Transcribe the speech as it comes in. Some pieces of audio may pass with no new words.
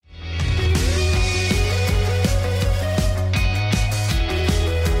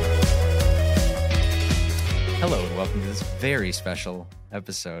very special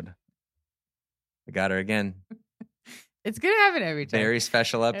episode. I got her again. It's going to happen every time. Very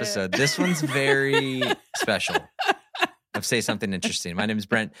special episode. This one's very special. I'll say something interesting. My name is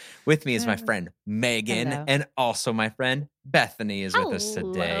Brent. With me is my friend Megan. Hello. And also my friend Bethany is with us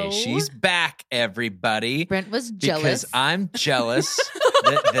today. She's back, everybody. Brent was jealous. Because I'm jealous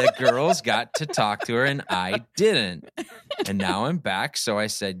that the girls got to talk to her and I didn't. And now I'm back. So I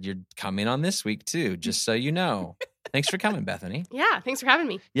said, you're coming on this week too, just so you know. Thanks for coming, Bethany. Yeah, thanks for having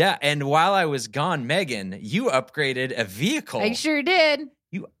me. Yeah. And while I was gone, Megan, you upgraded a vehicle. I sure did.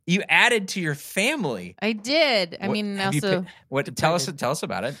 You added to your family. I did. I mean, also, Tell us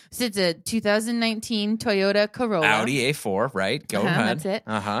about it. so it's a 2019 Toyota Corolla. Audi A4, right? Go ahead. That's it.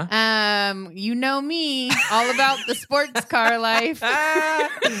 Uh-huh. You know me, all about the sports car life.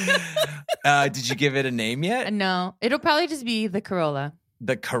 Did you give it a name yet? No, it'll probably just be the Corolla.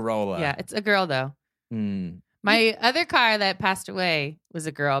 The Corolla. Yeah, it's a girl though. Mm. My other car that passed away was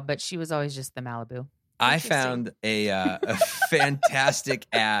a girl, but she was always just the Malibu. I found a fantastic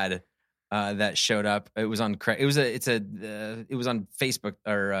ad that showed up. It was on it was on Facebook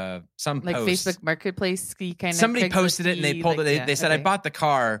or some Like post. Facebook Marketplace kind of. Somebody posted it and they pulled it. They said, okay. I bought the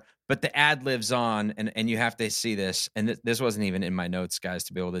car, but the ad lives on, and you have to see this. And this wasn't even in my notes, guys,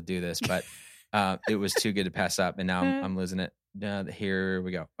 to be able to do this, but it was too good to pass up. And now I'm losing it. Here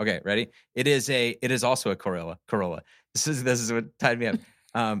we go. Okay, ready? It is also a Corolla. This is what tied me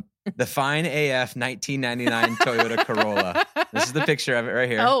up. The fine AF 1999 Toyota Corolla. This is the picture of it right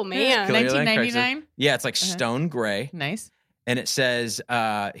here. Oh, man. Clearly on 1999? Yeah, it's like stone gray. Nice. And it says,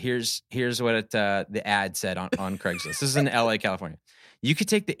 here's what the ad said on Craigslist. This is in LA, California. You could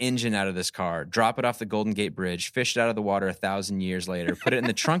take the engine out of this car, drop it off the Golden Gate Bridge, fish it out of the water 1,000 years later, put it in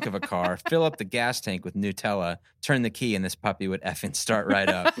the trunk of a car, fill up the gas tank with Nutella, turn the key, and this puppy would effing start right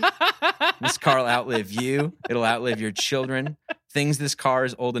up. This car will outlive you. It'll outlive your children. Things this car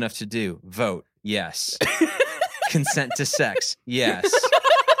is old enough to do. Vote. Yes. Consent to sex. Yes.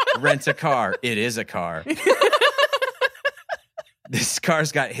 Rent a car. It is a car. This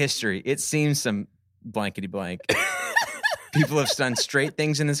car's got history. It seems some blankety blank. People have done straight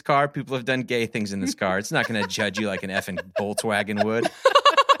things in this car. People have done gay things in this car. It's not going to judge you like an effing Volkswagen would.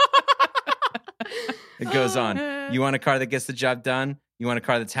 It goes on. You want a car that gets the job done? You want a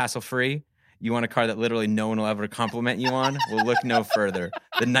car that's hassle-free? You want a car that literally no one will ever compliment you on? Well, look no further.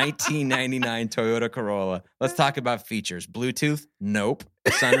 The 1999 Toyota Corolla. Let's talk about features. Bluetooth? Nope.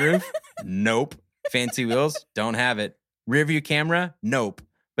 Sunroof? Nope. Fancy wheels? Don't have it. Rear view camera? Nope.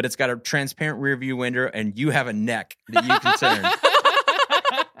 But it's got a transparent rear view window and you have a neck that you can turn.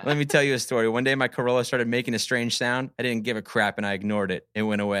 Let me tell you a story. One day my Corolla started making a strange sound. I didn't give a crap and I ignored it. It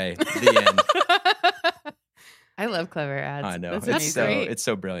went away. The end. I love clever ads. I know. That's It's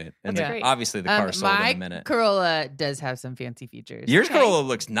so brilliant. And That's great. obviously the car sold in a My minute. Corolla does have some fancy features. Your Okay. Corolla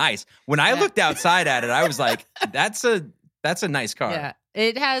looks nice. When I Yeah. looked outside at it, I was like, that's a nice car. Yeah,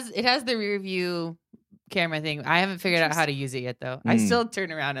 it has the rear view camera thing. I haven't figured out how to use it yet, though. I Mm. still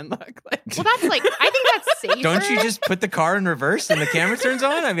turn around and look. Like, Well, that's like, I think that's safer. Don't you just put the car in reverse and the camera turns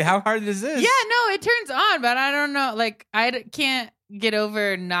on? I mean, how hard is this? yeah, no, it turns on, but I don't know. Like, can't get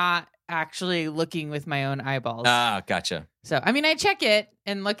over not actually looking with my own eyeballs. Ah, gotcha. So, I mean, I check it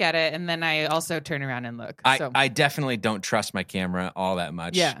and look at it, and then I also turn around and look. So, I definitely don't trust my camera all that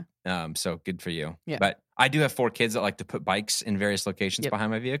much. Yeah. So good for you. Yeah. But I do have 4 kids that like to put bikes in various locations Yep.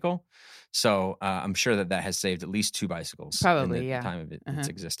 behind my vehicle. So I'm sure that has saved at least 2 bicycles Probably, in the yeah. time of its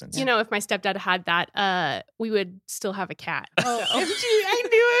existence. You know, if my stepdad had that, we would still have a cat. Oh, So. I knew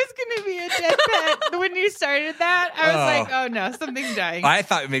it was going to be a dead pet. When you started that, I was Oh. like, oh no, something's dying. I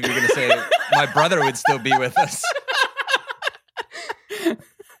thought maybe you were going to say my brother would still be with us.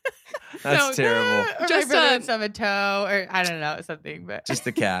 That's So, terrible. Or Just, my brother would have a toe, or I don't know, something. But Just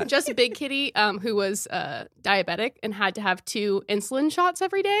the cat. Just Big Kitty, who was diabetic and had to have 2 insulin shots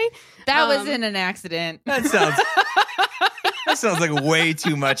every day. that was in an accident. That sounds like way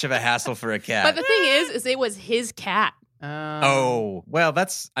too much of a hassle for a cat. But the thing is it was his cat. Oh, well,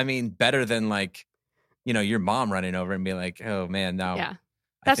 that's, I mean, better than like, your mom running over and being like, oh man, no. Yeah, I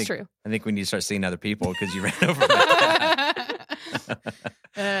that's think- true. I think we need to start seeing other people because you ran over my cat.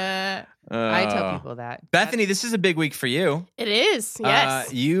 I tell people that. Bethany, this is a big week for you. It is. Yes.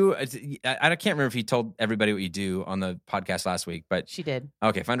 I can't remember if you told everybody what you do on the podcast last week, but She did.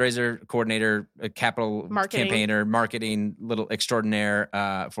 okay, fundraiser coordinator, capital Marketing. campaigner, marketing little extraordinaire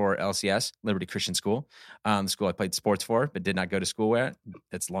for LCS, Liberty Christian School, the school I played sports for, but did not go to school at.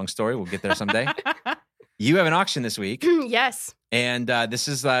 That's a long story. We'll get there someday. You have an auction this week, Yes. and this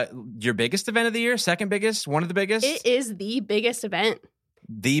is your biggest event of the year, second biggest, one of the biggest? It is the biggest event.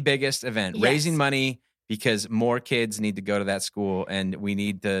 The biggest event, Yes. raising money because more kids need to go to that school and we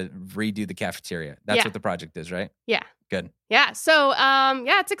need to redo the cafeteria. That's Yeah. what the project is, right? Yeah. Good. Yeah. So,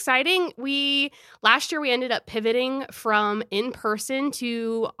 it's exciting. Last year we ended up pivoting from in person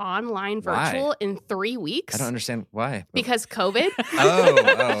to online Why? virtual in 3 weeks I don't understand why. because COVID.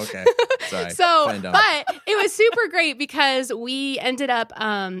 Oh, okay. Sorry. So, Fine, dog. but it was super great because we ended up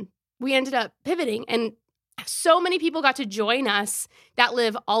pivoting, and so many people got to join us that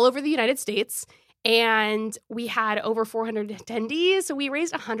live all over the United States. And we had over 400 attendees. So we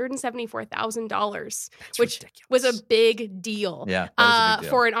raised $174,000, That's which ridiculous. was a big deal. Yeah, that is a big deal.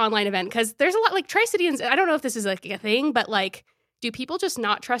 For an online event, because there's a lot like Tri-Cityans. I don't know if this is like a thing, but like, do people just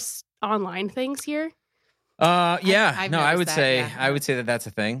not trust online things here? Yeah. I've No, I noticed would that, say yeah. I would say that that's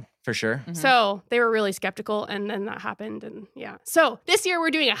a thing for sure. Mhm. So they were really skeptical, and then that happened, and yeah. So this year we're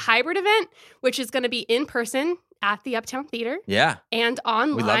doing a hybrid event, which is going to be in person at the Uptown Theater Yeah. and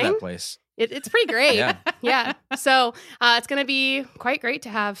online. We love that place. It's pretty great. Yeah. Yeah. So it's going to be quite great to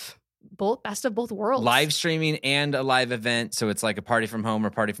have best of both worlds. Live streaming and a live event. So it's like a party from home or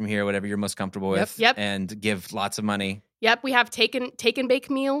party from here, whatever you're most comfortable with. Yep. And give lots of money. Yep. We have take and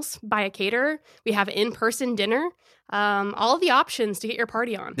bake meals by a caterer. We have in-person dinner. All of the options to get your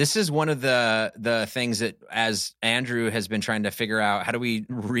party on. This is one of the things that, as Andrew has been trying to figure out, how do we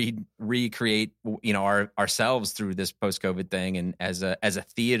recreate, ourselves through this post-COVID thing, and as a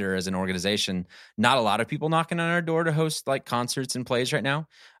theater, as an organization, not a lot of people knocking on our door to host like concerts and plays right now.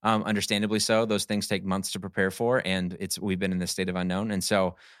 Understandably so. Those things take months to prepare for, and we've been in this state of unknown, and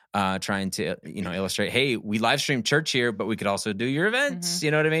so. Trying to illustrate, hey, we live stream church here, but we could also do your events. Mhm.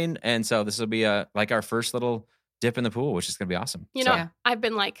 You know what I mean? And so this will be like our first little dip in the pool, which is going to be awesome. You know, Yeah. I've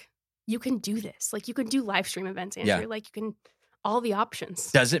been like, you can do this. Like, you can do live stream events, Andrew. Yeah. Like, you can, all the options.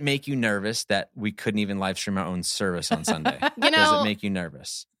 Does it make you nervous that we couldn't even live stream our own service on Sunday? You Does know, it make you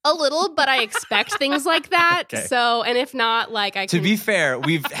nervous? a little, but I expect things like that. Okay. So, and if not, like, I To can. be fair,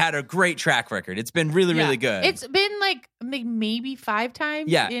 we've had a great track record. It's been really, Yeah. really good. It's been like maybe 5 times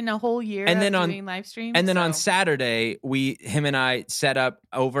Yeah. in a whole year And then of on- doing live streams. and then on so- Saturday, him and I set up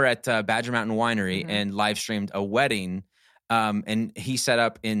over at Badger Mountain Winery Mhm. and live streamed a wedding. And he set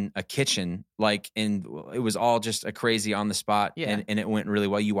up in a kitchen, it was all just a crazy on the spot, Yeah. and it went really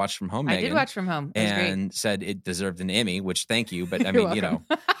well. You watched from home, I Megan, did watch from home. It was great. and said it deserved an Emmy, which thank you, but I You're mean, you know,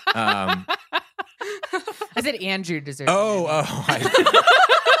 welcome. um, I said Andrew deserves. I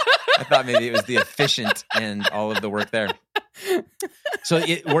thought maybe it was the efficient and all of the work there. So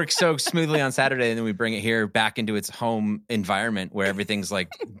it works so smoothly on Saturday, and then we bring it here back into its home environment where everything's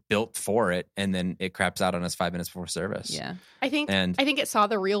like built for it, and then it craps out on us 5 minutes before service. Yeah, I think it saw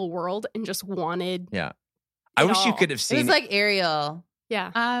the real world and just wanted. Yeah. I it wish you all. could have it seen. was like Ariel.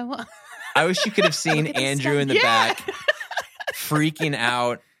 Yeah. I wish you could have seen Look at the Andrew in the Yeah. back freaking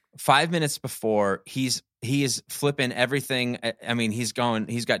out 5 minutes before. He is flipping everything. I mean, he's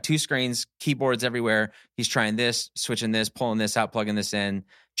got 2 screens, keyboards everywhere. He's trying this, switching this, pulling this out, plugging this in,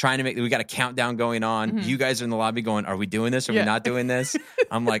 we got a countdown going on. Mhm. You guys are in the lobby going, are we doing this? Are we Yeah. not doing this?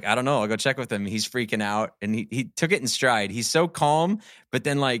 I'm like, I don't know. I'll go check with him. He's freaking out, and he took it in stride. He's so calm, but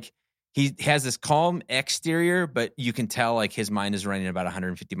then like he has this calm exterior, but you can tell like his mind is running about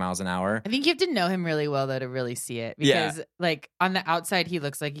 150 miles an hour. I think you have to know him really well though to really see it. Yeah. Because like on the outside, he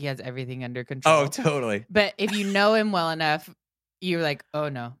looks like he has everything under control. Oh, totally. But if you know him well enough, you're like, oh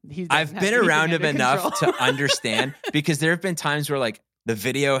no, I've been around him enough to understand, because there have been times where like the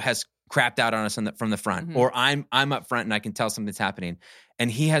video has crapped out on us from the front, Mhm. or I'm up front and I can tell something's happening, and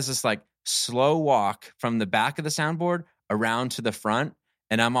he has this like slow walk from the back of the soundboard around to the front,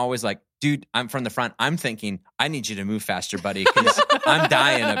 and I'm always like, dude, I'm from the front. I'm thinking, I need you to move faster, buddy, because I'm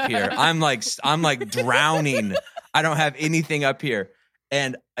dying up here. I'm like drowning. I don't have anything up here.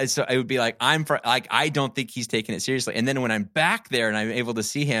 And so I would be like, I don't think he's taking it seriously. And then when I'm back there and I'm able to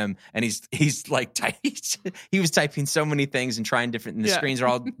see him, and he's like, he was typing so many things and trying different, and the Yeah. screens are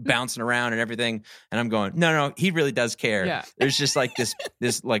all bouncing around and everything. And I'm going, no, he really does care. Yeah. There's just like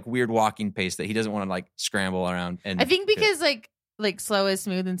this like weird walking pace that he doesn't want to like scramble around. And I think because like slow is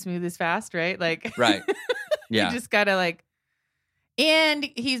smooth and smooth is fast, right? Like right, yeah, you just gotta like, and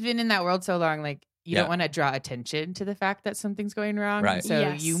he's been in that world so long, like you Yeah. don't want to draw attention to the fact that something's going wrong, Right. So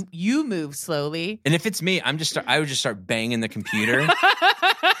Yes. you move slowly. And if it's me, I would just start banging the computer.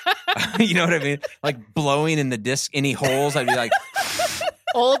 You know what I mean? Like blowing in the disc, any holes. I'd be like,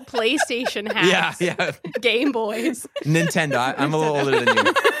 Old PlayStation hats. yeah. Game Boys. Nintendo. I'm a little older than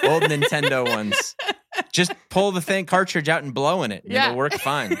you. Old Nintendo ones. Just pull the cartridge out and blow in it. And Yeah. It'll work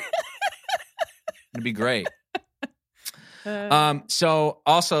fine. It'd be great. Uh, So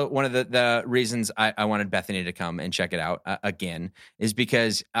also one of the reasons I wanted Bethany to come and check it out again is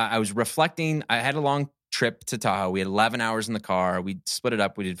because I was reflecting. I had a long trip to Tahoe. We had 11 hours in the car. We split it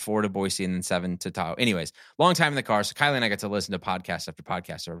up. We did 4 to Boise and then 7 to Tahoe. Anyways, long time in the car. So Kylie and I got to listen to podcast after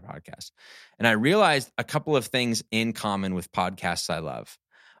podcast after podcast. And I realized a couple of things in common with podcasts I love.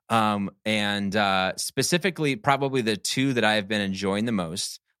 And specifically, probably the 2 that I have been enjoying the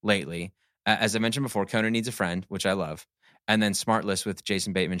most lately. As I mentioned before, Conan Needs a Friend, which I love. And then Smart List with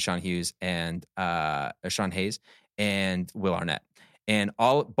Jason Bateman, Sean Hayes, and Will Arnett. And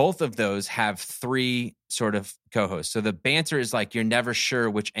both of those have 3 sort of co-hosts. So the banter is like you're never sure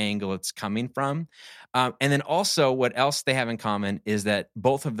which angle it's coming from. And then also what else they have in common is that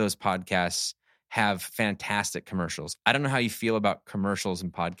both of those podcasts have fantastic commercials. I don't know how you feel about commercials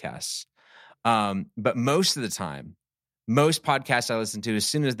and podcasts. But most of the time, most podcasts I listen to, as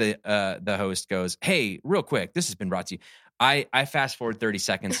soon as the host goes, hey, real quick, this has been brought to you. I fast forward 30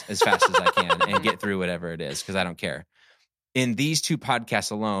 seconds as fast as I can and get through whatever it is because I don't care. In these 2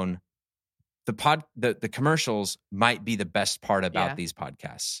 podcasts alone, the commercials might be the best part about these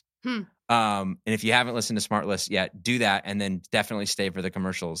podcasts. And if you haven't listened to Smart List yet, do that and then definitely stay for the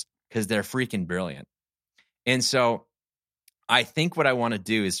commercials because they're freaking brilliant. And so I think what I want to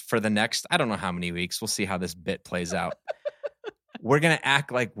do is for the next, I don't know how many weeks, we'll see how this bit plays out. We're going to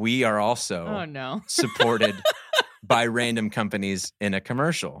act like we are also supported by random companies in a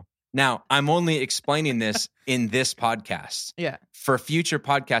commercial. Now, I'm only explaining this in this podcast. Yeah. For future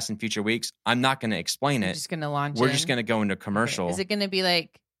podcasts in future weeks, I'm not going to explain it. We're just going to launch We're just going to go into commercial. Okay. Is it going to be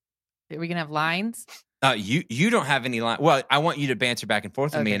like, are we going to have lines? You don't have any line. Well, I want you to banter back and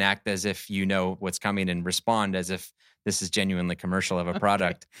forth with me Okay. and act as if you know what's coming and respond as if this is genuinely commercial of a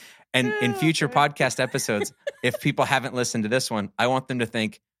product. And in future podcast episodes, if people haven't listened to this one, I want them to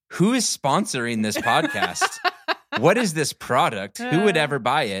think, who is sponsoring this podcast? What is this product? Who would ever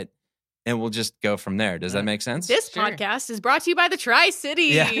buy it? And we'll just go from there. Does that make sense? This Sure. podcast is brought to you by the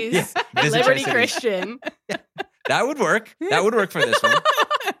Tri-Cities. Yeah. Visit Liberty Tri-Cities. Christian. That would work. That would work for this one.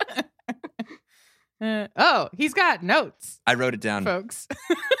 He's got notes, I wrote it down. folks.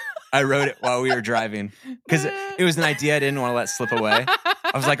 I wrote it while we were driving because it was an idea I didn't want to let slip away.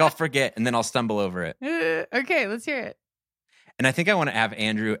 I was like, I'll forget and then I'll stumble over it. Okay, let's hear it. And I think I want to have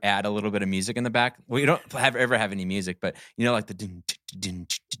Andrew add a little bit of music in the back. Well, you don't ever have any music, but you know, like the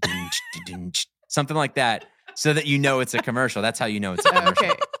something like that, so that you know it's a commercial. That's how you know it's a commercial.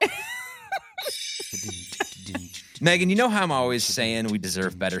 Okay. Megan, you know how I'm always saying we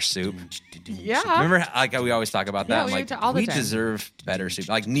deserve better soup? Yeah. Remember how we always talk about that? Yeah, I'm we like, do all the we time. deserve better soup.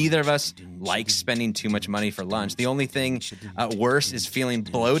 Like, neither of us like spending too much money for lunch. The only thing worse is feeling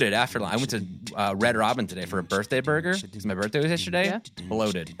bloated after lunch. I went to Red Robin today for a birthday burger because my birthday was yesterday. Yeah.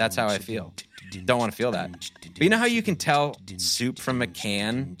 Bloated. That's how I feel. Don't want to feel that. But you know how you can tell soup from a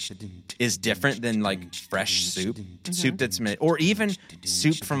can is different than like fresh soup? Soup that's made, or even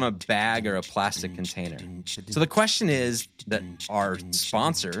soup from a bag or a plastic container. So the question is that our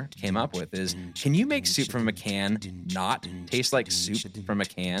sponsor came up with is, can you make soup from a can not taste like soup from a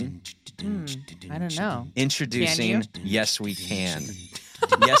can? I don't know. Introducing Yes We Can.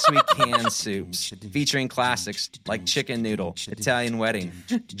 Yes We Can soups, featuring classics like chicken noodle, Italian wedding,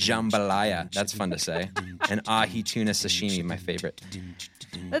 jambalaya, that's fun to say, and ahi tuna sashimi, my favorite.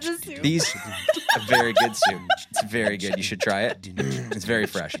 That's a soup. These a very good soup. It's very good. You should try it. It's very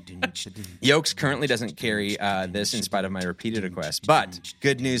fresh. Yolks currently doesn't carry this in spite of my repeated requests, but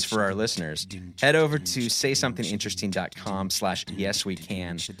good news for our listeners. Head over to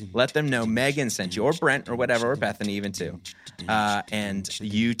saysomethinginteresting.com/yeswecan. Let them know Megan sent you, or Brent, or whatever, or Bethany even too. And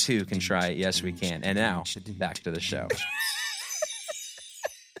you too can try it. Yes, we can. And now back to the show.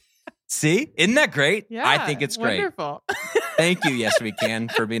 See? Isn't that great? Yeah, I think it's great. Wonderful. Thank you, Yes We Can,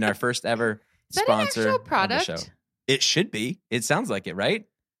 for being our first ever Is that an sponsor actual of the product? show. It should be. It sounds like it, right?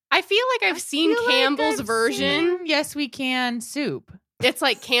 I feel like I've seen feel like Campbell's I've version. seen Yes We Can soup. It's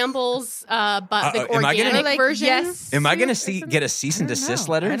like Campbell's, but the am I gonna- organic Or like version. Yes Am I going to soup? get a cease and I don't desist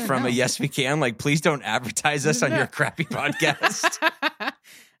know. I letter don't from know. a Yes We Can? Like, please don't advertise us on No. your crappy podcast. I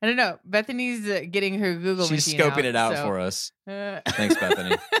don't know. Bethany's getting her Google She's machine scoping it out for us. Thanks,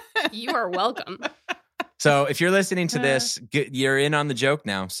 Bethany. You are welcome. So if you're listening to this, you're in on the joke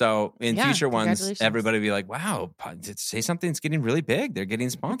now. So in Yeah, future ones, congratulations. everybody will be like, wow, Say Something's getting really big. They're getting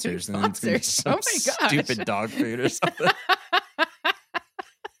sponsors. And then it's gonna be Sponsors. some Oh my gosh. stupid dog food or something.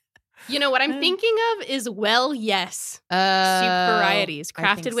 You know what I'm thinking of is Well Yes. Soup varieties I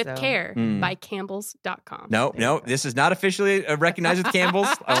crafted think with so. care Mm. by Campbell's.com. No, this is not officially recognized with Campbell's.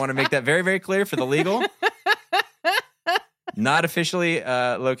 I want to make that very, very clear for the legal. Not officially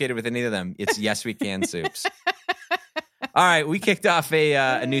located with any of them. It's Yes We Can soups. All right, we kicked off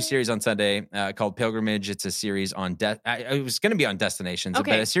a new series on Sunday called Pilgrimage. It's a series on it was going to be on destinations,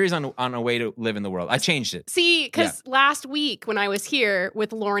 Okay. but a series on a way to live in the world. I changed it. See, because last week when I was here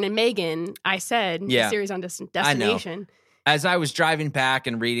with Lauren and Megan, I said Yeah. a series on destination. As I was driving back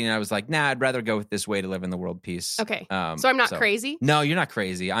and reading, I was like, nah, I'd rather go with this way to live in the world piece. Okay. So I'm not crazy? No, you're not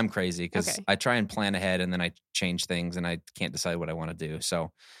crazy. I'm crazy because Okay. I try and plan ahead and then I change things and I can't decide what I want to do.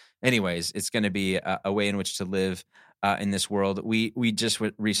 So anyways, it's going to be a way in which to live in this world. We just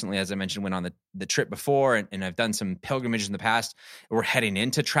recently, as I mentioned, went on the trip before and I've done some pilgrimages in the past. We're heading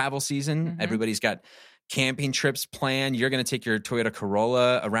into travel season. Mhm. Everybody's got camping trips planned. You're going to take your Toyota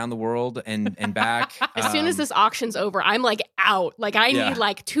Corolla around the world and back. As soon as this auction's over, I'm like out. Like I Yeah. need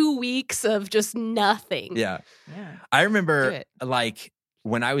like 2 weeks of just nothing. Yeah. Yeah. I Do remember it. like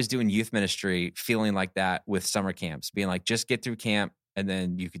when I was doing youth ministry, feeling like that with summer camps, being like, just get through camp and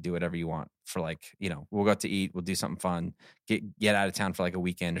then you could do whatever you want for like, we'll go out to eat, we'll do something fun, get out of town for like a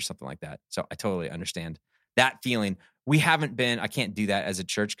weekend or something like that. So I totally understand that feeling. We haven't been, I can't do that as a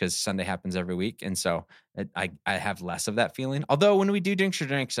church because Sunday happens every week. And so I have less of that feeling. Although when we do drinks or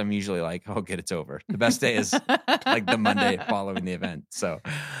drinks, I'm usually like, oh, good, it's over. The best day is like the Monday following the event. So,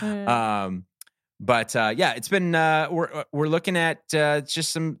 but it's been we're looking at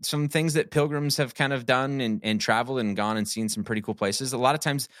just some things that pilgrims have kind of done and traveled and gone and seen some pretty cool places. A lot of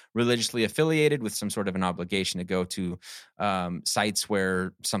times religiously affiliated with some sort of an obligation to go to sites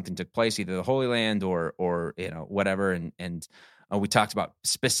where something took place, either the Holy Land or whatever. And we talked about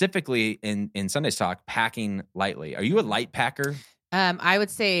specifically in Sunday's talk packing lightly. Are you a light packer? I would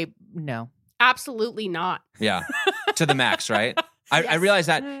say no. Absolutely not. Yeah, to the max, right? I Yes. realized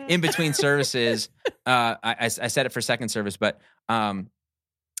that in between services, I said it for second service, but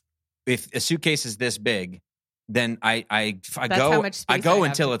if a suitcase is this big, then I That's go how much space I go I have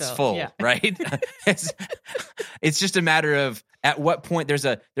until to it's fill. full, Yeah. right? It's just a matter of at what point there's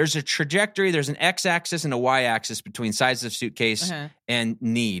a trajectory, there's an x-axis and a y-axis between size of suitcase Uh-huh. and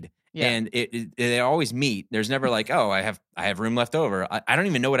need. Yeah. And they always meet. There's never like, oh, I have room left over. I don't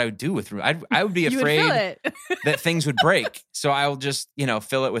even know what I would do with room. I would be You would afraid feel it. that things would break. So I'll just,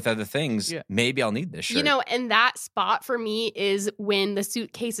 fill it with other things. Yeah. Maybe I'll need this shirt. And that spot for me is when the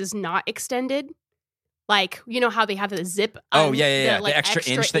suitcase is not extended. Like, you know how they have the zip? The extra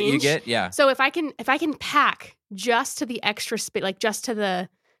inch that you get. Yeah. So if I can pack just to the extra space, like just to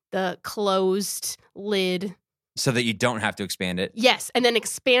the closed lid. So that you don't have to expand it. Yes, and then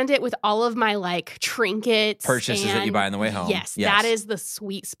expand it with all of my like trinkets, Purchases that you buy on the way home. Yes, that is the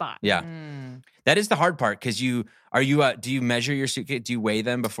sweet spot. Yeah. Mm. That is the hard part because do you measure your suitcase? Do you weigh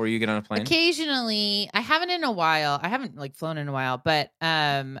them before you get on a plane? Occasionally, I haven't in a while. I haven't like flown in a while, but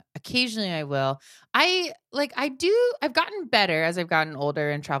occasionally I will. I've gotten better as I've gotten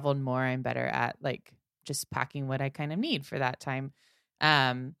older and traveled more. I'm better at like just packing what I kind of need for that time.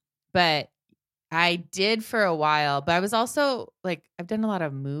 But I did for a while, but I was also like, I've done a lot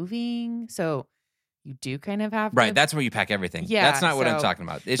of moving. So you do kind of have Right. to, That's where you pack everything. Yeah, That's not what I'm so- talking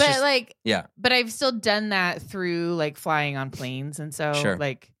about. It's but just, like, yeah. but I've still done that through like flying on planes. And so Sure.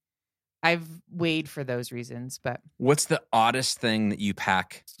 like I've weighed for those reasons, but What's the oddest thing that you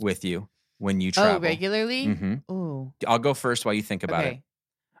pack with you when you travel? regularly? Mm-hmm. Ooh. I'll go first while you think about Okay.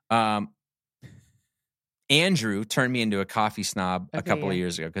 it. Andrew turned me into a coffee snob a Okay, couple of yeah.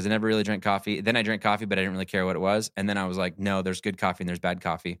 years ago because I never really drank coffee. Then I drank coffee, but I didn't really care what it was. And then I was like, no, there's good coffee and there's bad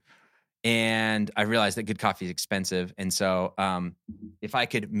coffee. And I realized that good coffee is expensive. And so if I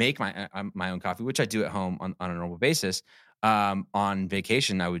could make my own coffee, which I do at home on a normal basis, on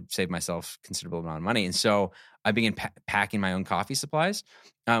vacation, I would save myself a considerable amount of money. And so I began packing my own coffee supplies,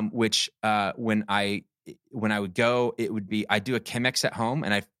 which when I would go, it would be, I do a Chemex at home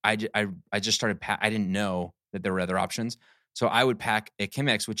and I just started, I didn't know that there were other options. So I would pack a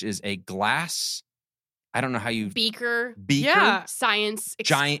Chemex, which is a glass, I don't know how you, Beaker, Yeah. science,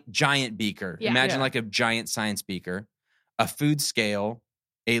 giant beaker. Yeah. Imagine Yeah. like a giant science beaker, a food scale,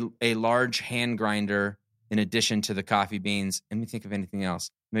 a large hand grinder in addition to the coffee beans. Let me think of anything else.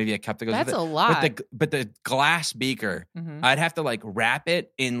 Maybe a cup that goes That's with a it. lot. But the glass beaker, Mhm. I'd have to like wrap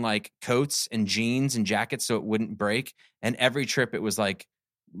it in like coats and jeans and jackets so it wouldn't break. And every trip it was like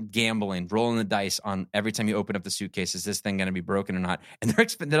gambling, rolling the dice on every time you open up the suitcase, is this thing going to be broken or not? And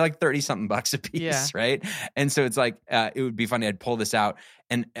they're like 30 something bucks a piece, Yeah. right? And so it's like it would be funny. I'd pull this out,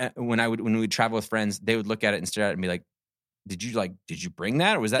 and when we'd travel with friends, they would look at it and stare at it and be like, "Did you bring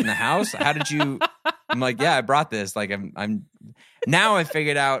that, or was that in the house? How did you?" I'm like, "Yeah, I brought this." Like I'm now I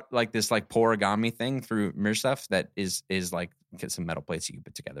figured out like this like origami thing through Mir stuff that is like get some metal plates you can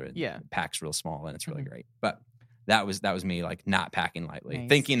put together and Yeah. it packs real small and it's really Mhm. great. But that was me like not packing lightly, Nice.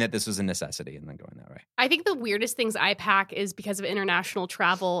 thinking that this was a necessity and then going that way. I think the weirdest things I pack is because of international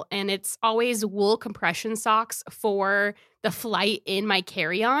travel, and it's always wool compression socks for the flight in my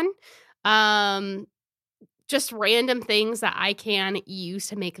carry-on. Just random things that I can use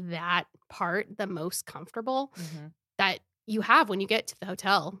to make that part the most comfortable that you have when you get to the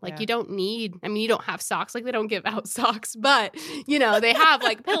hotel. Like you don't need, I mean, you don't have socks, like they don't give out socks, but you know, they have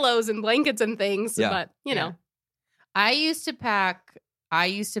like pillows and blankets and things, but you know. I used to pack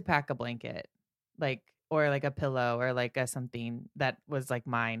a blanket, like, or like a pillow or like a something that was like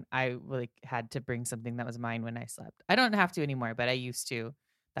mine. I like had to bring something that was mine when I slept. I don't have to anymore, but I used to.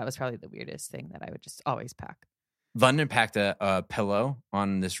 That was probably the weirdest thing that I would just always pack. London packed a pillow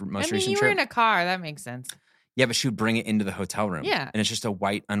on this most recent you trip. were in a car. That makes sense. Yeah, but she would bring it into the hotel room. Yeah. And it's just a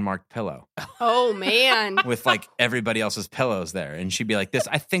white unmarked pillow Oh man. with like everybody else's pillows there. And she'd be like,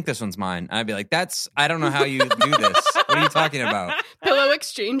 I think this one's mine. And I'd be like, I don't know how you do this. What are you talking about? Pillow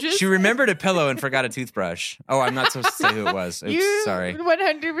exchanges. She remembered a pillow and forgot a toothbrush. Oh, I'm not supposed to say who it was. Oops, You sorry.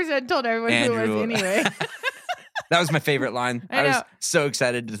 100% told everyone who it was anyway. That was my favorite line. I I was know. so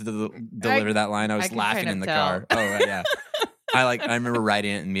excited to deliver that line. I was can laughing kind of in the tell. car. Oh, right, yeah. I remember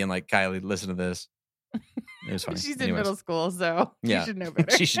writing it and being like, Kylie, listen to this. It was funny. She's in Anyways. middle school, so Yeah. she should know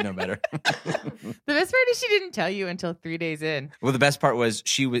better. She should know better. The best part is she didn't tell you until 3 days in. Well, the best part was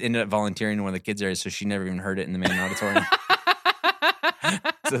she ended up volunteering in one of the kids' areas, so she never even heard it in the main auditorium.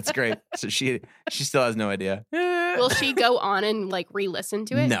 So that's great. So she still has no idea. Will she go on and like re-listen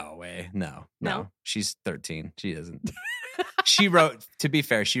to it? No way. No. No? She's 13. She isn't. To be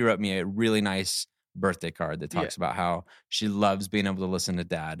fair, she wrote me a really nice birthday card that talks about how she loves being able to listen to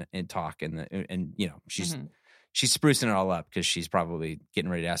dad and talk and you know, she's sprucing it all up because she's probably getting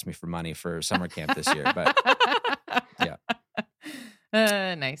ready to ask me for money for summer camp this year. But yeah.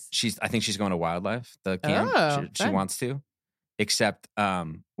 Nice. I think she's going to Wildlife, the camp. Oh, She fun. wants to. Except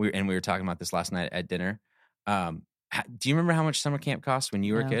we were talking about this last night at dinner. Do you remember how much summer camp cost when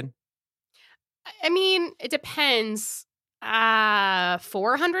you were a No. kid? I mean, it depends.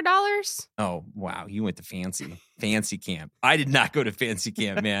 $400. Oh, wow. You went to fancy camp. I did not go to fancy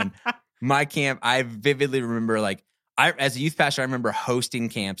camp, man. My camp, I vividly remember as a youth pastor, I remember hosting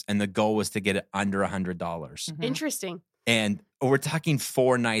camps and the goal was to get it under $100. Mhm. Interesting. And we're talking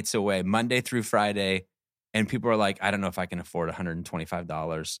 4 nights away, Monday through Friday. And people are like, I don't know if I can afford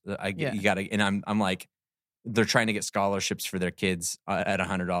 $125. You got to, and I'm like, they're trying to get scholarships for their kids at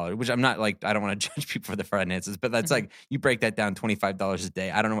 $100, which I'm not like, I don't want to judge people for their finances, but that's like, you break that down $25 a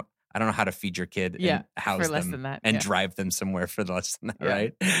day. I don't know how to feed your kid and house for less them than that, and yeah. drive them somewhere for less than that, Yeah.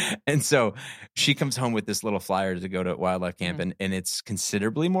 right? And so she comes home with this little flyer to go to wildlife camp, and it's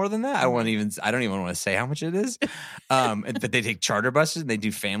considerably more than that. I don't even want to say how much it is. But they take charter buses and they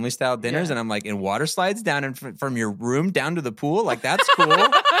do family style dinners, and I'm like, in water slides down from your room down to the pool, like that's cool.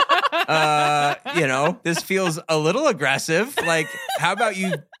 You know, this feels a little aggressive. Like, how about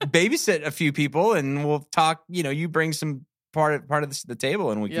you babysit a few people and we'll talk, you know, you bring some part of the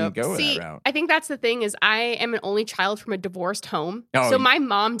table and we can go See, that route. I think that's the thing is I am an only child from a divorced home. Oh, so my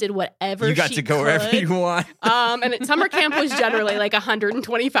mom did whatever you got she to go could. wherever you want. And at summer camp was generally like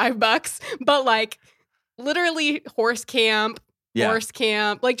 $125, but like literally horse camp,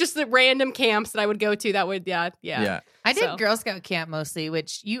 like just the random camps that I would go to that would, yeah. I did So- Girl Scout camp mostly,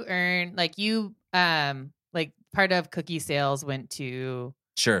 which you earn like like part of cookie sales went to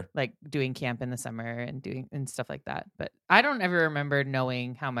Sure. like doing camp in the summer and stuff like that. But I don't ever remember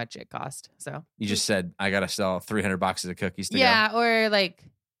knowing how much it cost. So You just said, I got to sell 300 boxes of cookies to go. yeah, or like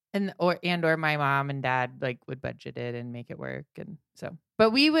or my mom and dad like would budget it and make it work, and so.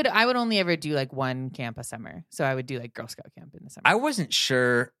 But I would only ever do like one camp a summer. So I would do like Girl Scout camp in the summer. I wasn't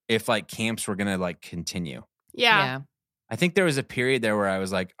sure if like camps were going to like continue. Yeah. I think there was a period there where I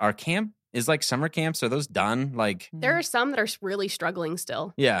was like, our camp is like summer camps. Are those done? Like, There are some that are really struggling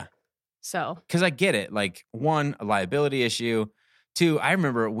still. yeah. So Because I get it. Like, 1, a liability issue. 2, I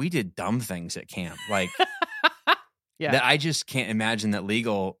remember we did dumb things at camp. Like, Yeah. that I just can't imagine that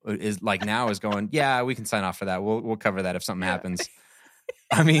legal is like now is going, yeah, we can sign off for that. We'll cover that if something happens.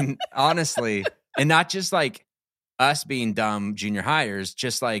 I mean, honestly, and not just like us being dumb junior hires,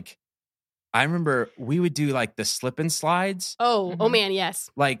 just like, I remember we would do like the slip and slides. oh Mhm. man, yes.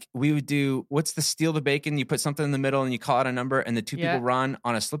 Like we would do, what's the steal the bacon? You put something in the middle and you call out a number and the 2 Yeah. people run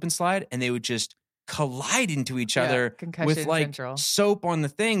on a slip and slide and they would just collide into each Yeah, other concussion with like central. soap on the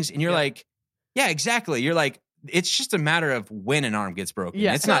things. And you're Yeah. like, yeah, exactly. You're like, it's just a matter of when an arm gets broken.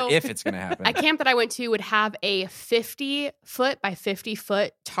 Yeah. It's So- not if it's going to happen. A camp that I went to would have a 50-foot by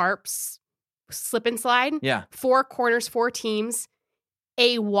 50-foot tarps slip and slide. Yeah. 4 corners, 4 teams,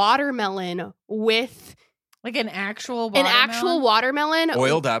 a watermelon with Like an actual An actual watermelon.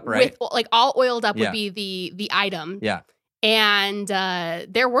 Oiled up, right? With, like all oiled up Yeah. would be the item. Yeah. And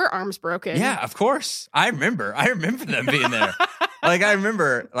there were arms broken. Yeah, of course. I remember them being there. Like, I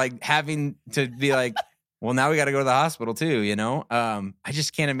remember like having to be like, well, now we got to go to the hospital too, you know? I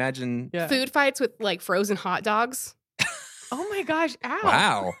just can't imagine. Yeah. Food fights with like frozen hot dogs. Oh my gosh. Ow.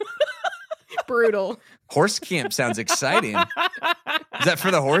 Wow. Brutal. Horse camp sounds exciting. Is that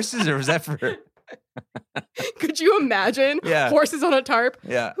for the horses or was that for? Could you imagine? Yeah. Horses on a tarp.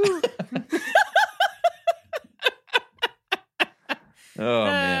 Yeah. Oh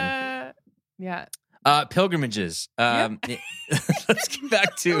man. Yeah. Pilgrimages. Let's get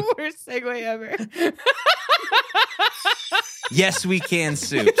back to The worst segue ever. Yes We Can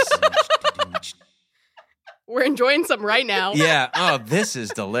soups. We're enjoying some right now. Yeah. Oh, this is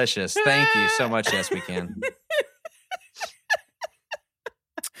delicious. Thank you so much. Yes, we can.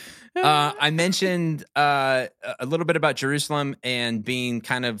 I mentioned a little bit about Jerusalem and being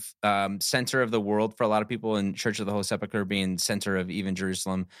kind of center of the world for a lot of people, and Church of the Holy Sepulchre being center of even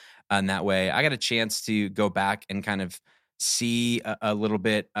Jerusalem in that way. I got a chance to go back and kind of see a little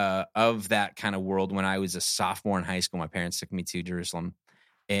bit of that kind of world when I was a sophomore in high school. My parents took me to Jerusalem,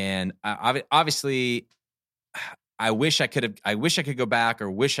 and obviously, I wish I could go back,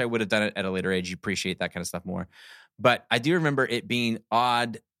 or wish I would have done it at a later age. You appreciate that kind of stuff more, but I do remember it being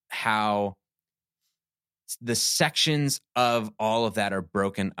odd how the sections of all of that are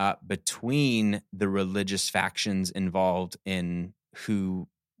broken up between the religious factions involved in who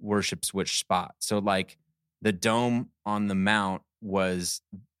worships which spot. So like the Dome on the Mount was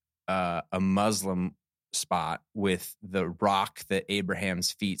a Muslim spot with the rock that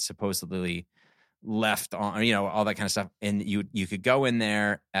Abraham's feet supposedly left on, you know, all that kind of stuff. And you could go in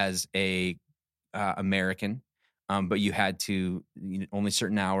there as a American, but you had to only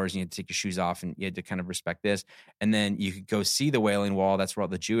certain hours, and you had to take your shoes off, and you had to kind of respect this. And then you could go see the Wailing Wall. That's where all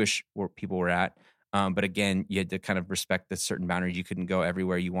the Jewish people were at. But again, you had to kind of respect the certain boundaries. You couldn't go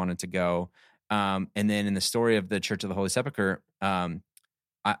everywhere you wanted to go. And then in the story of the Church of the Holy Sepulchre, I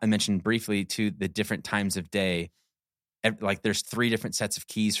mentioned briefly to the different times of day. Like there's 3 different sets of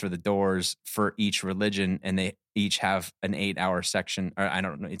keys for the doors for each religion, and they each have an 8-hour section. Or I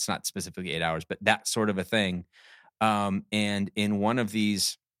don't know, it's not specifically 8 hours, but that sort of a thing. And in one of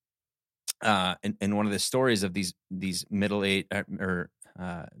these, in one of the stories of these middle age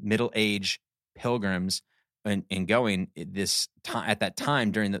pilgrims and going this time at that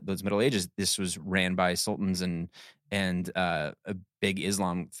time during those Middle Ages, this was ran by sultans and a big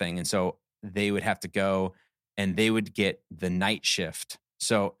Islam thing, and so they would have to go. And they would get the night shift.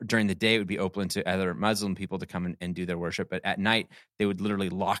 So during the day, it would be open to other Muslim people to come and do their worship. But at night, they would literally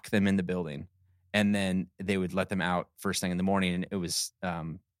lock them in the building, and then they would let them out first thing in the morning. And it was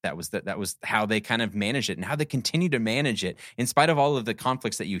that was how they kind of managed it, and how they continue to manage it in spite of all of the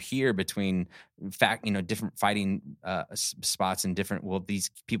conflicts that you hear between different fighting spots and different. Well,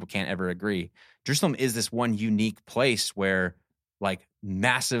 these people can't ever agree. Jerusalem is this one unique place where like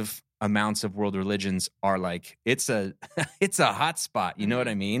massive amounts of world religions are like, it's a hot spot. You know what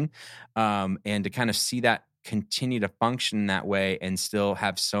I mean? And to kind of see that continue to function that way and still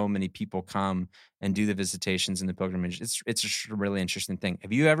have so many people come and do the visitations and the pilgrimage, it's just a really interesting thing.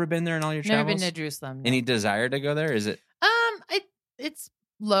 Have you ever been there in all your travels? Never been to Jerusalem. No. Any desire to go there? Is it? It's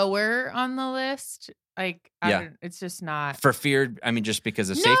lower on the list. Like, it's just not for fear. I mean, just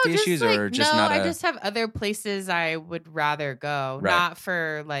because of safety issues, or just not? I just have other places I would rather go, right.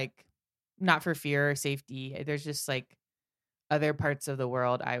 not for fear or safety. There's just like other parts of the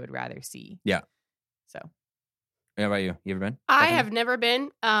world I would rather see. Yeah. So. How about you? You ever been? I have never been.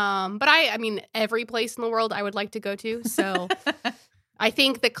 But I mean, every place in the world I would like to go to. So I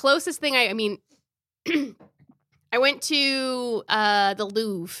think the closest thing I went to the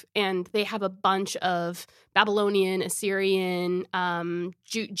Louvre, and they have a bunch of Babylonian, Assyrian,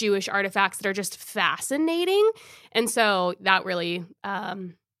 Jewish artifacts that are just fascinating. And so that really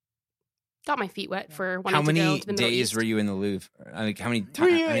got my feet wet for wanting to go to the Middle East. How many days were you in the Louvre? Like how many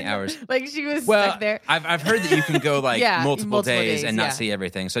hours? Like she was stuck there. I've heard that you can go like multiple days and not see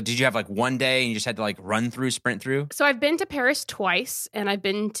everything. So did you have like one day and you just had to like sprint through? So I've been to Paris twice, and I've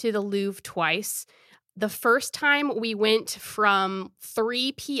been to the Louvre twice. The first time we went from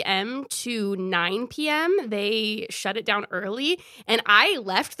 3 p.m. to 9 p.m., they shut it down early, and I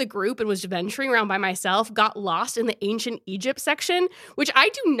left the group and was venturing around by myself, got lost in the ancient Egypt section, which I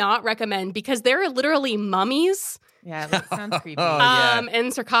do not recommend because there are literally mummies. Yeah, that sounds creepy.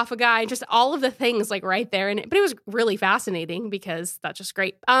 And sarcophagi, just all of the things like right there. But it was really fascinating because that's just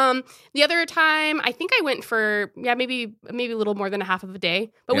great. The other time, I think I went for maybe a little more than a half of a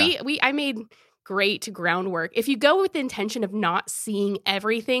day. But I made great groundwork. If you go with the intention of not seeing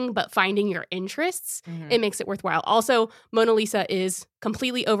everything but finding your interests, Mhm. it makes it worthwhile. Also, Mona Lisa is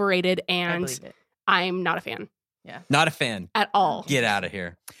completely overrated, I and believe it. I'm not a fan Not a fan. at all. Get out of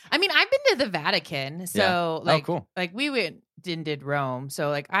here. I mean, I've been to the Vatican, so Yeah. Oh, cool. like we went and did Rome, so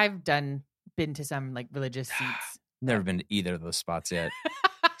like I've been to some like religious seats. Never been to either of those spots yet.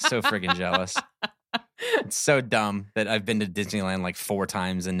 So friggin' jealous. It's so dumb that I've been to Disneyland like 4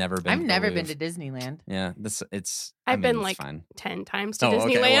 times and never been. I've to the never Louvre. been to Disneyland. Yeah, it's. I've been it's like fine. 10 times to Oh,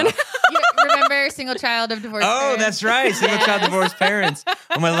 okay, Disneyland. well. You remember Single Child of Divorced Oh, Parents? that's right. Single child Yes. divorced parents.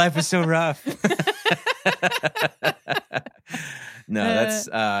 Oh, my life was so rough. No,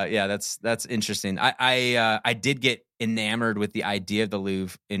 that's interesting. I did get enamored with the idea of the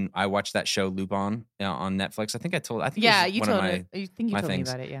Louvre, and I watched that show Lupin on Netflix. I think it Yeah, was you one told of my, me. I think you my told things.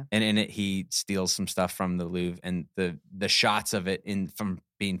 me about it. Yeah. and in it he steals some stuff from the Louvre, and the shots of it from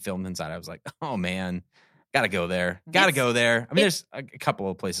being filmed inside. I was like, oh man, gotta go there. Gotta go there. I mean, there's a couple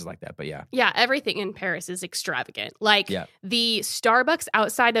of places like that, but yeah. Yeah, everything in Paris is extravagant. Like Yeah. the Starbucks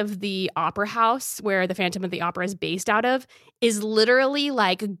outside of the Opera House, where the Phantom of the Opera is based out of, is literally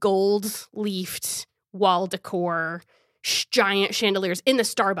like gold leafed wall decor, giant chandeliers in the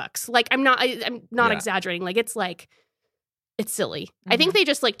Starbucks. Like I'm not Yeah. exaggerating. Like it's silly. I think they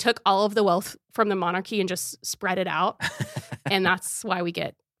just like took all of the wealth from the monarchy and just spread it out, and that's why we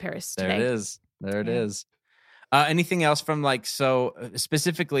get Paris There today. it is. There it Yeah. is. Anything else from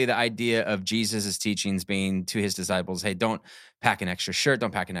specifically the idea of Jesus' teachings being to his disciples, hey, don't pack an extra shirt,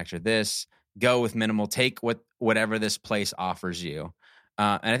 don't pack an extra this, go with minimal, take whatever this place offers you.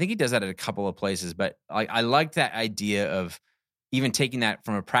 And I think he does that at a couple of places, but I like that idea of even taking that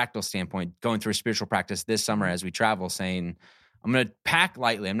from a practical standpoint, going through a spiritual practice this summer as we travel, saying, I'm going to pack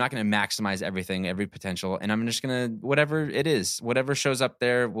lightly. I'm not going to maximize everything, every potential. And I'm just going to, whatever it is, whatever shows up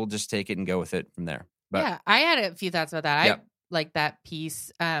there, we'll just take it and go with it from there. But yeah, I had a few thoughts about that. Yep. I like that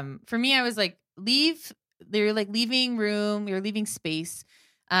piece. For me, I was like, you're like leaving room, you're leaving space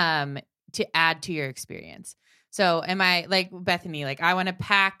to add to your experience. So am I like Bethany, like I want to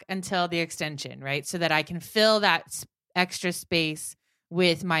pack until the extension, right? So that I can fill that extra space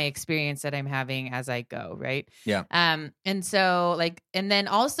with my experience that I'm having as I go, right? Yeah. And so like, and then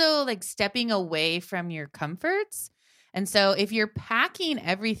also like stepping away from your comforts. And so if you're packing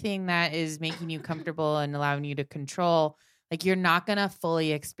everything that is making you comfortable and allowing you to control, like you're not going to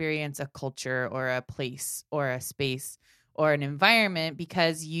fully experience a culture or a place or a space or an environment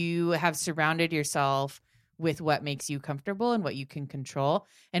because you have surrounded yourself with what makes you comfortable and what you can control.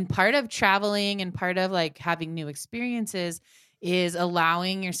 And part of traveling and part of like having new experiences is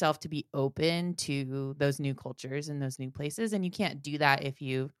allowing yourself to be open to those new cultures and those new places. And you can't do that if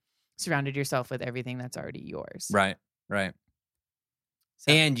you've surrounded yourself with everything that's already yours. Right.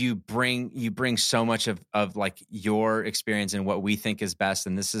 So, And you bring so much of like your experience and what we think is best.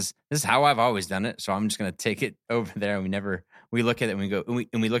 And this is how I've always done it. So I'm just going to take it over there. And we look at it and we go,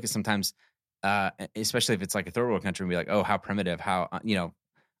 and we look at sometimes, especially if it's like a third world country, and be like, oh, how primitive, how,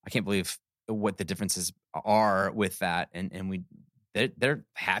 I can't believe what the differences are with that. And they're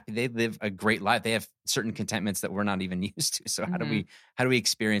happy. They live a great life. They have certain contentments that we're not even used to. So how do we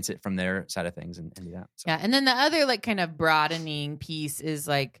experience it from their side of things and do that? So. yeah. And then the other like kind of broadening piece is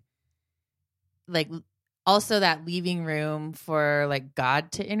like also that leaving room for like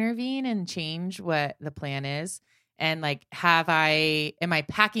God to intervene and change what the plan is. And like, am I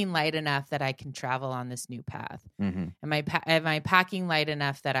packing light enough that I can travel on this new path? Mm-hmm. Am I packing light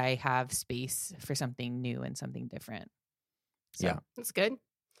enough that I have space for something new and something different? So. Yeah. That's good.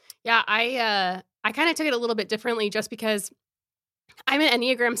 Yeah, I kind of took it a little bit differently just because I'm an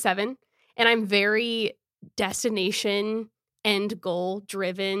Enneagram 7 and I'm very destination end goal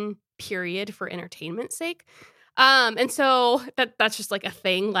driven, period, for entertainment's sake. And so that's just like a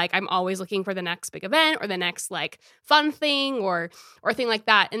thing. Like I'm always looking for the next big event or the next like fun thing or thing like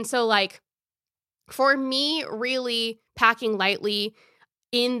that. And so like for me, really packing lightly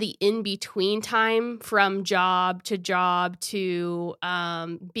in the in-between time from job to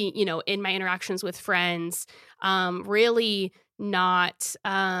being, in my interactions with friends, really not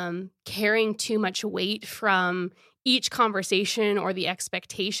carrying too much weight from each conversation or the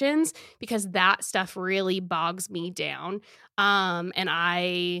expectations, because that stuff really bogs me down. And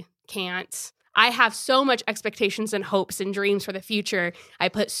I have so much expectations and hopes and dreams for the future. I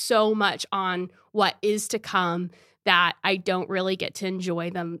put so much on what is to come that I don't really get to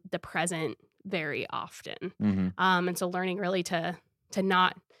enjoy the present very often. Mm-hmm. And so learning really to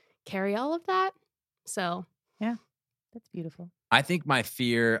not carry all of that. So Yeah, that's beautiful. I think my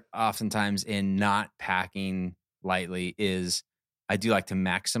fear oftentimes in not packing lightly is I do like to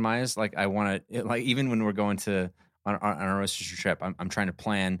maximize. Like I want to, like even when we're going to on our road trip, I'm trying to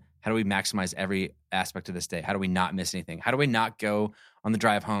plan. How do we maximize every aspect of this day? How do we not miss anything? How do we not go on the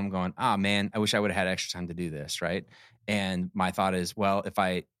drive home going, oh man, I wish I would have had extra time to do this, right? And my thought is, well, if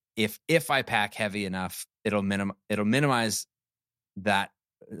I pack heavy enough, it'll minimize that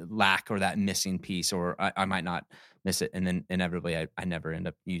lack or that missing piece, or I might not miss it, and then inevitably I never end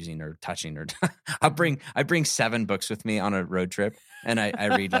up using or touching or I bring 7 books with me on a road trip, and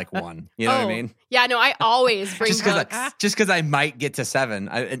I read like 1. You know what I mean? Yeah, no, I always bring books. Just because I might get to 7,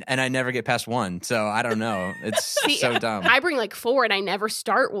 and I never get past 1, so I don't know. It's so dumb. I bring like 4, and I never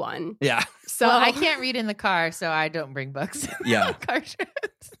start one. Yeah. So Well, I can't read in the car, so I don't bring books. Yeah. Car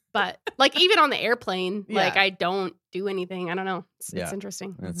trips. But like even on the airplane, Yeah. like I don't do anything. I don't know. It's Yeah.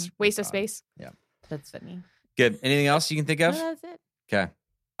 interesting. That's Waste of odd. space. That's funny. Good. Anything else you can think of? That's it. Okay.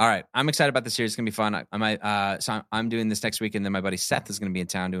 All right. I'm excited about the series. It's gonna be fun. I might. So I'm doing this next week, and then my buddy Seth is gonna be in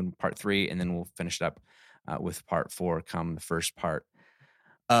town doing part 3, and then we'll finish it up with part 4 come the first part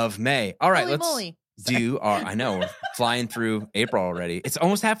of May. All right. Holy Let's moly. do our. I know we're flying through April already. It's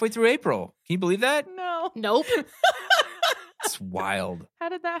almost halfway through April. Can you believe that? No. Nope. It's wild. How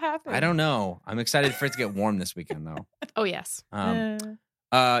did that happen? I don't know. I'm excited for it to get warm this weekend, though. Oh yes. You want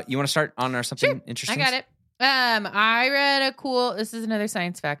to start on our something Sure. interesting? I got it. I read this is another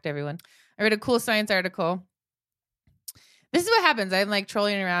science fact, everyone. I read a cool science article. This is what happens. I'm like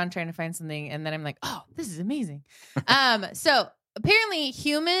trolling around trying to find something, and then I'm like, oh, this is amazing. So apparently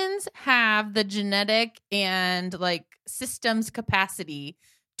humans have the genetic and like systems capacity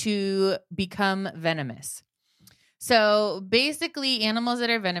to become venomous. So basically animals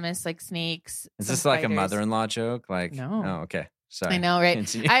that are venomous, like snakes. Is some this like spiders. a mother-in-law joke? Like, No. Oh, okay. Sorry. I know, right?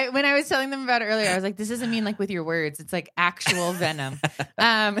 Continue. When I was telling them about it earlier, I was like, this doesn't mean like with your words. It's like actual venom.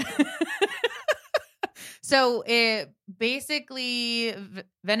 So it basically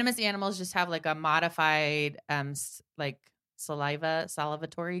venomous animals just have like a modified like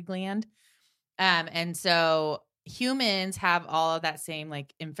salivatory gland. And so humans have all of that same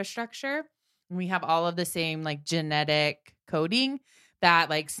like infrastructure. We have all of the same like genetic coding that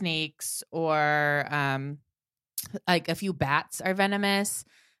like snakes or like a few bats are venomous.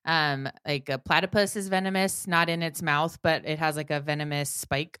 Like a platypus is venomous, not in its mouth, but it has like a venomous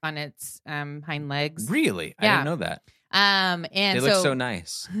spike on its hind legs. Really? I Yeah. didn't know that. And They look so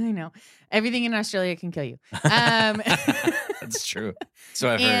nice. I know everything in Australia can kill you. That's true. So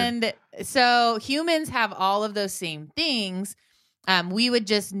I've heard. And so humans have all of those same things. We would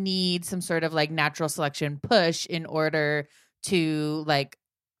just need some sort of like natural selection push in order to like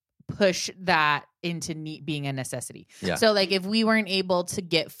push that into being a necessity. Yeah. So like if we weren't able to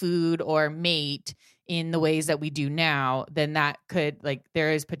get food or mate in the ways that we do now, then that could like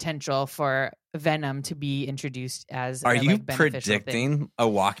there is potential for venom to be introduced as Are a, you like, beneficial thing. predicting a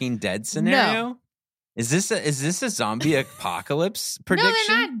Walking Dead scenario? No. Is this a zombie apocalypse prediction?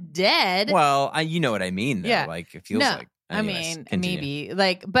 No, they're not dead. Well, you know what I mean. Though. Yeah. Like it feels No. like. I Anyways, mean, continue. maybe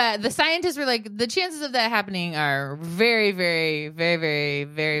like, but the scientists were like, the chances of that happening are very, very, very, very,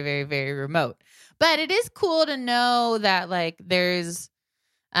 very, very, very remote. But it is cool to know that like there's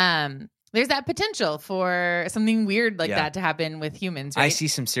that potential for something weird like Yeah. that to happen with humans. Right? I see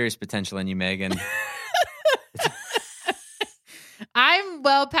some serious potential in you, Megan. I'm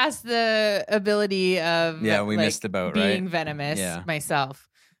well past the ability of Yeah, we like, missed the boat, being right? venomous Yeah. myself.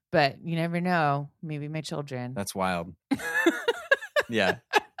 But you never know. Maybe my children. That's wild. Yeah.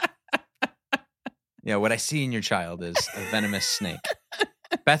 Yeah, what I see in your child is a venomous snake.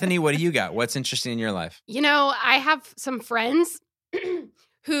 Bethany, what do you got? What's interesting in your life? You know, I have some friends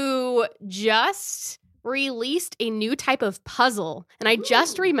who just released a new type of puzzle, and I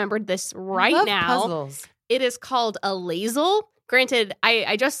just remembered this I right love now. Puzzles. It is called a Lazel. Granted,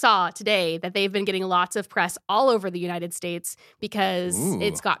 I just saw today that they've been getting lots of press all over the United States because Ooh.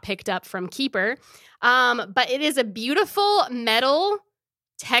 it's got picked up from Keeper. But it is a beautiful metal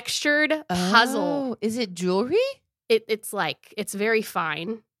textured puzzle. Oh, is it jewelry? It's very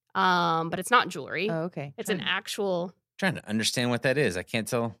fine, but it's not jewelry. Oh, okay. It's an actual. Trying to understand what that is. I can't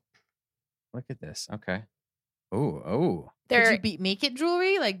tell. Look at this. Okay. Oh. Could you make it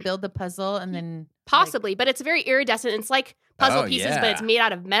jewelry? Like build the puzzle and then Possibly, but it's very iridescent. It's like puzzle Oh, pieces, yeah. but it's made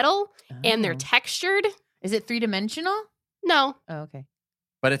out of metal and they're Oh. textured. Is it 3-dimensional? No, Oh, okay.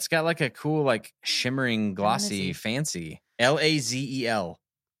 But it's got like a cool, like shimmering, glossy, see. fancy. LAZEL.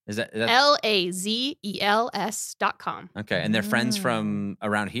 Is that LAZELS.com. okay? And they're friends Mm. from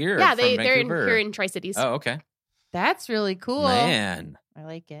around here. Yeah, or from they're Vancouver, here in Tri-Cities. Oh, okay. That's really cool. Man, I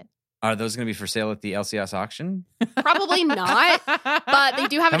like it. Are those going to be for sale at the LCS auction? Probably not, but they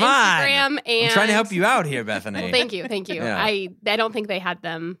do have Come an on. Instagram. And I'm trying to help you out here, Bethany. Well, thank you. Yeah. I don't think they had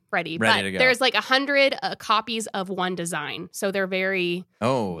them ready but to go. there's like 100 copies of one design, so they're very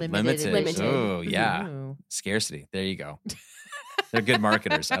Limited. Limited. Oh, yeah. Ooh. Scarcity. There you go. They're good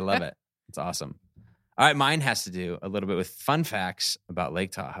marketers. I love it. It's awesome. All right, mine has to do a little bit with fun facts about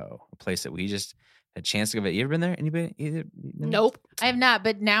Lake Tahoe, a place that we just had a chance to go. You ever been there? Anybody? Either? nope. I have not,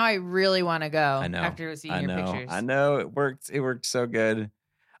 but now I really want to go. I know. After seeing your pictures. I know. It worked. It worked so good.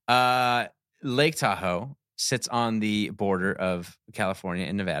 Lake Tahoe sits on the border of California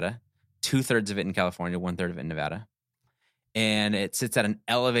and Nevada. 2/3 of it in California, 1/3 of it in Nevada. And it sits at an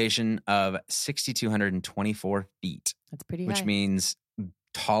elevation of 6,224 feet, That's pretty which high. means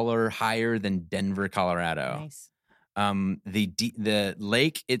higher than Denver, Colorado. Nice. The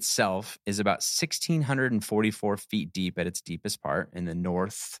lake itself is about 1,644 feet deep at its deepest part in the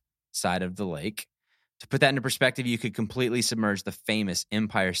north side of the lake. To put that into perspective, you could completely submerge the famous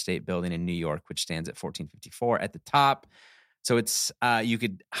Empire State Building in New York, which stands at 1454 at the top. So it's you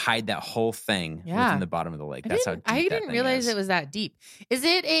could hide that whole thing within the bottom of the lake. That's how deep I that didn't thing realize is. it was that deep. Is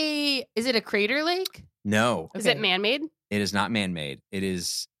it a crater lake? No, Is it man-made? it is not man-made. It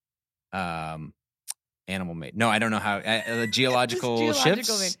is animal-made. No, I don't know how geological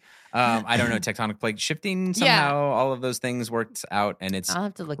Geological shifts. I don't know, tectonic plate shifting somehow. Yeah. All of those things worked out, and it's I'll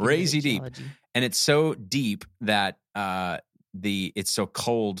have to look crazy into the deep. geology. and it's so deep that it's so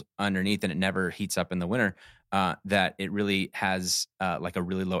cold underneath, and it never heats up in the winter. That it really has like a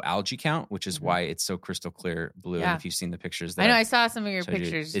really low algae count, which is why it's so crystal clear blue. Yeah. And if you've seen the pictures, that I know I saw some of your showed you.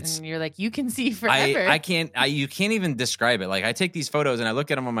 pictures, It's- and you're like, you can see forever. you can't even describe it. Like I take these photos and I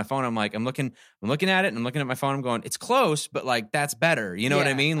look at them on my phone. I'm like, I'm looking at it, and I'm looking at my phone. I'm going, it's close, but like that's better. You know what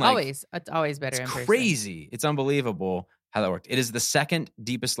I Yeah, mean? Like it's always better. it's in person. crazy. It's unbelievable how that worked. It is the second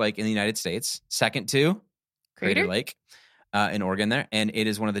deepest lake in the United States, second to Crater Lake in Oregon there, and it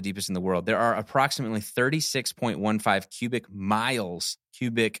is one of the deepest in the world. There are approximately 36.15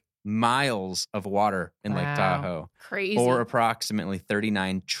 cubic miles of water in Lake Wow. Tahoe, Crazy. or approximately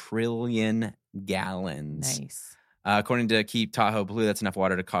 39 trillion gallons. Nice. According to Keep Tahoe Blue, that's enough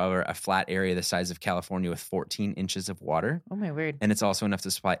water to cover a flat area the size of California with 14 inches of water. Oh my word. And it's also enough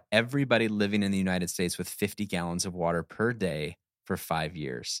to supply everybody living in the United States with 50 gallons of water per day for 5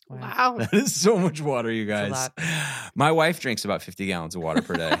 years. wow. That is so much water, you That's guys. a My wife drinks about 50 gallons of water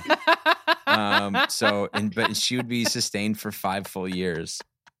per day. But she would be sustained for 5 full years,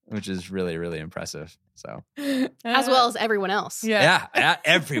 which is really, really impressive. So As well as everyone else. Yeah.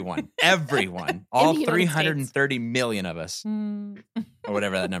 everyone, all the United 330 million of us, Mm. or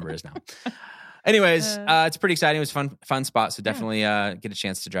whatever that number is now. Anyways, it's pretty exciting. It was a fun spot. So definitely get a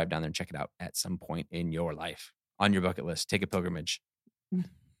chance to drive down there and check it out at some point in your life. On your bucket list, take a pilgrimage.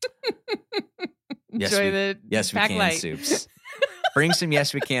 Enjoy the Yes, we back can light. soups. Bring some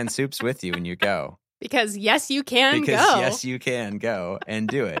Yes We Can soups with you when you go. Because yes, you can Because go. yes, you can go and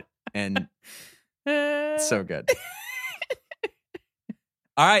do it. And it's so good.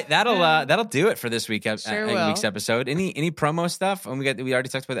 All right, that'll do it for this week's episode. Any promo stuff? And we already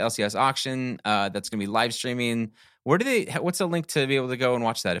talked about the LCS auction. That's gonna be live streaming. What's the link to be able to go and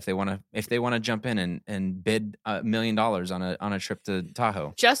watch that if they want to jump in and bid $1 million on a trip to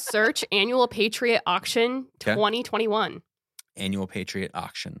Tahoe? Just search Annual Patriot Auction Okay. 2021. Annual Patriot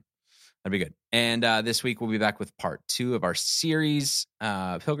Auction. That'd be good. And this week we'll be back with part 2 of our series,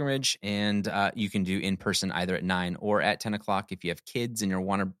 Pilgrimage. And you can do in person either at 9 or at 10 o'clock. If you have kids and you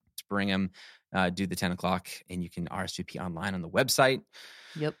want to bring them, do the 10 o'clock. And you can RSVP online on the website.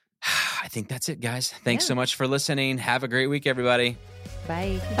 Yep. I think that's it, guys. Thanks so much for listening. Have a great week, everybody.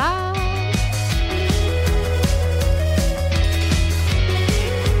 Bye. Bye.